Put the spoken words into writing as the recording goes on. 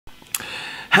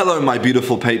Hello my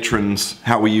beautiful patrons,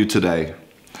 how are you today?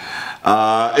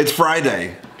 It's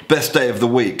Friday, best day of the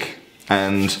week,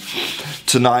 and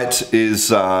tonight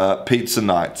is pizza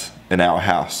night in our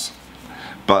house.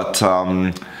 But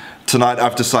tonight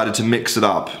I've decided to mix it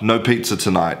up. No pizza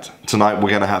tonight. Tonight we're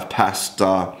gonna have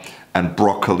pasta and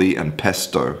broccoli and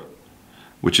pesto,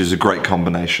 which is a great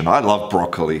combination. I love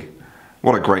broccoli.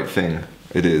 What a great thing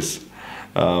it is.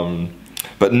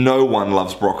 But no one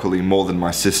loves broccoli more than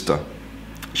my sister.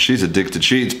 She's addicted.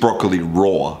 She eats broccoli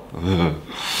raw.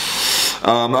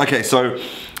 Okay, so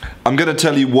I'm going to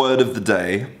tell you word of the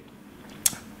day,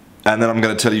 and then I'm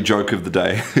going to tell you joke of the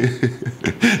day.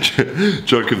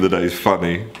 Joke of the day is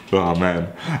funny. Oh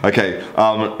man. Okay,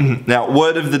 now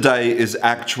word of the day is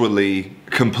actually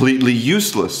completely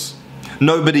useless.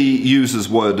 Nobody uses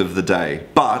word of the day,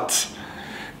 but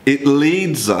it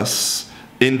leads us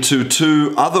into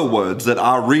two other words that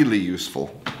are really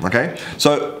useful. Okay,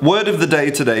 so word of the day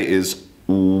today is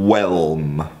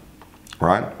whelm,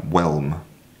 right? Whelm.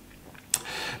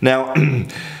 Now,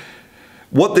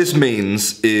 what this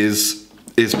means is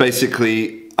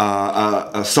basically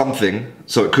something.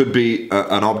 So it could be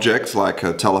an object like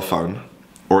a telephone,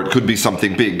 or it could be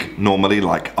something big, normally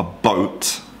like a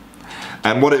boat.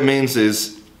 And what it means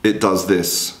is it does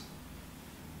this.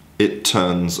 It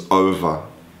turns over.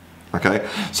 Okay,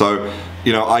 so,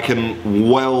 you know, I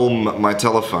can whelm my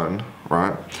telephone,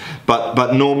 right?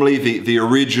 But normally the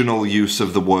original use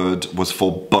of the word was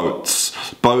for boats.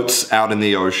 Boats out in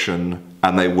the ocean,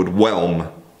 and they would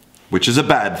whelm, which is a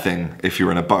bad thing if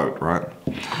you're in a boat, right?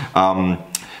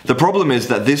 The problem is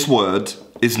that this word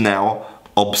is now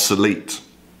obsolete.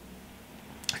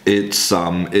 It's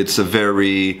a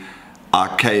very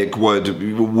archaic word.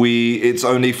 It's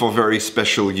only for very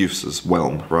special uses,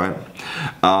 whelm, right?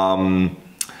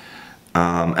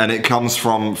 And it comes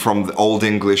from the Old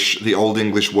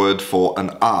English word for an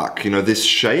arc. You know, this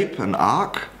shape, an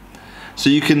arc. So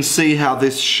you can see how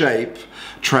this shape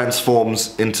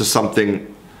transforms into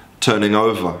something turning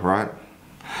over, right?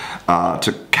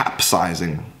 To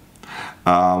capsizing.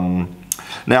 Now,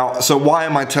 so why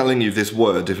am I telling you this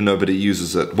word if nobody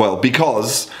uses it? Well,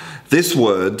 because this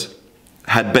word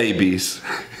had babies.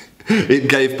 It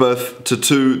gave birth to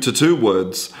two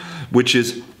words, which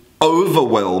is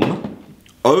overwhelm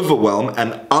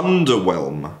and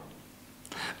underwhelm.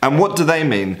 And what do they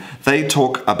mean? They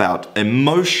talk about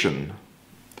emotion.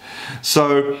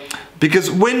 So, because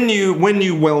when you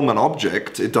whelm an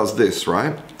object, it does this,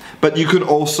 right? But you can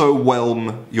also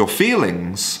whelm your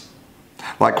feelings.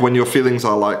 Like when your feelings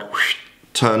are like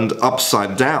turned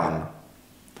upside down.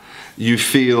 You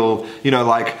feel, you know,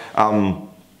 like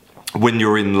when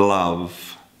you're in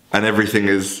love and everything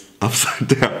is upside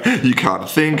down. You can't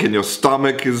think, and your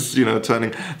stomach is, you know,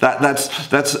 turning. That's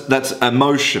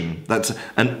emotion. That's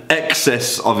an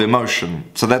excess of emotion.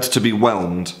 So that's to be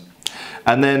whelmed.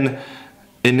 And then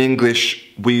in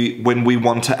English, when we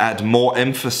want to add more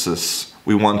emphasis,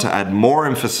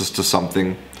 to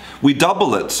something, we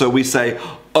double it. So we say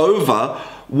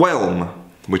overwhelm,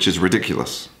 which is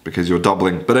ridiculous because you're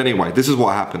doubling. But anyway, this is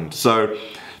what happened. So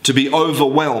to be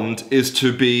overwhelmed is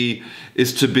to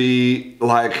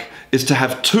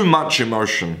have too much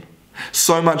emotion.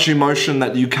 So much emotion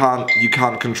that you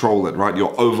can't control it, right?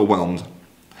 You're overwhelmed.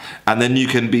 And then you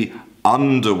can be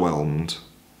underwhelmed,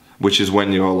 which is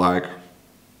when you're like,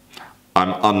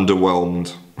 I'm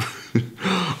underwhelmed.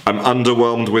 I'm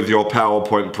underwhelmed with your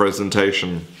PowerPoint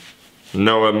presentation.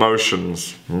 No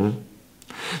emotions.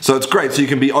 So it's great. So you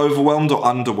can be overwhelmed or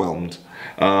underwhelmed.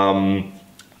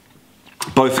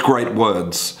 Both great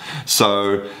words.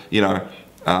 So, you know,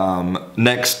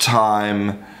 next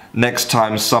time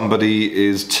somebody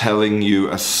is telling you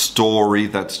a story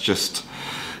that's just,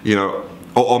 you know,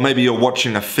 or maybe you're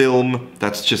watching a film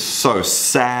that's just so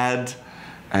sad,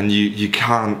 and you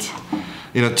can't,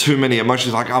 you know, too many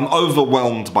emotions, like I'm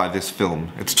overwhelmed by this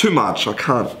film. It's too much, I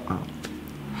can't.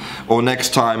 Or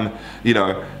next time, you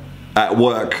know, at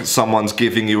work someone's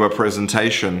giving you a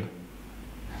presentation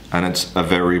and it's a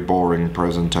very boring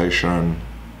presentation.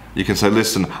 You can say,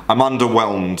 listen, I'm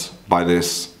underwhelmed by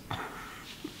this.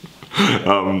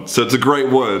 So it's a great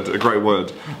word,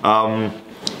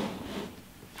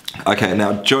 Okay,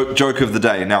 now joke of the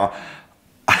day. Now,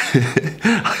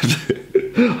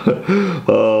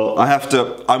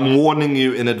 I'm warning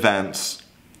you in advance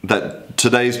that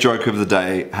today's joke of the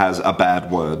day has a bad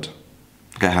word.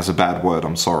 Okay, it has a bad word,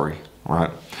 I'm sorry,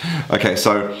 right? Okay,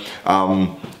 so,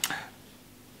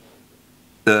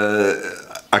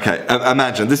 okay,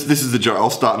 imagine, this is the joke, I'll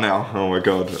start now, oh my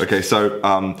god. Okay, so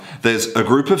there's a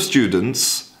group of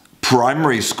students,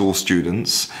 primary school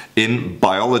students, in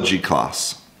biology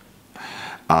class.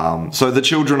 So the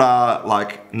children are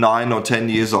like 9 or 10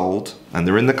 years old and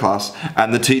they're in the class,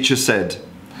 and the teacher said,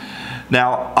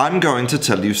 "Now I'm going to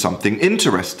tell you something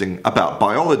interesting about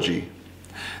biology.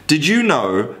 Did you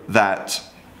know that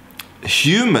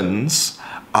humans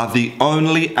are the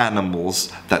only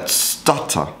animals that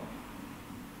stutter?"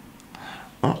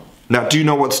 Now, do you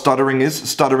know what stuttering is?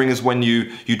 Stuttering is when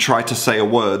you try to say a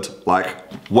word like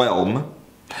whelm,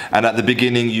 and at the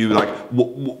beginning you like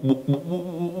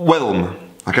whelm,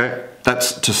 okay?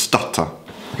 That's to stutter,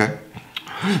 okay?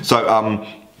 So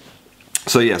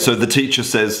the teacher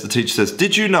says,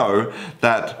 "Did you know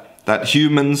that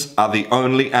humans are the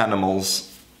only animals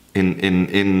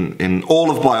in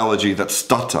all of biology that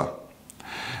stutter?"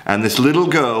 And this little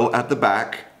girl at the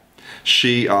back,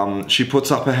 she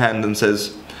puts up her hand and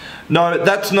says, "No,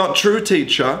 that's not true,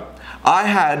 teacher. I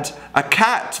had a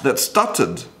cat that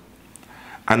stuttered."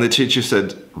 And the teacher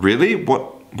said, "Really?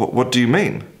 What do you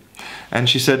mean?" And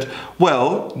she said,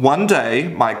 "Well, one day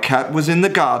my cat was in the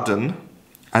garden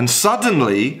and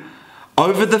suddenly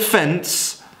over the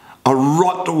fence a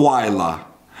Rottweiler,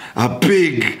 a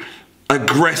big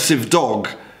aggressive dog,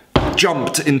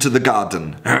 jumped into the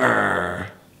garden.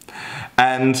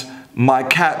 And my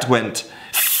cat went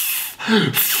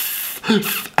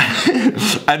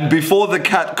and before the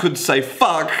cat could say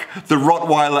fuck, the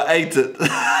Rottweiler ate it."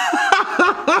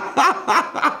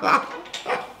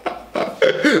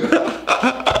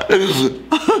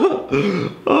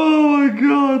 Oh my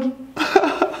god.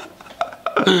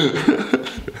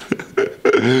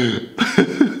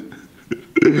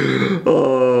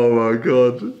 Oh my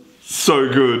god. So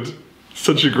good.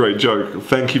 Such a great joke.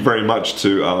 Thank you very much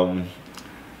to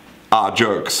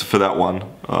Jokes for that one.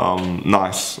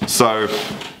 Nice. So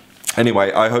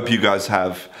anyway, I hope you guys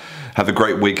have a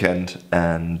great weekend,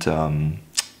 and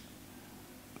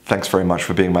thanks very much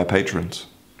for being my patrons.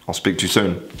 I'll speak to you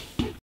soon.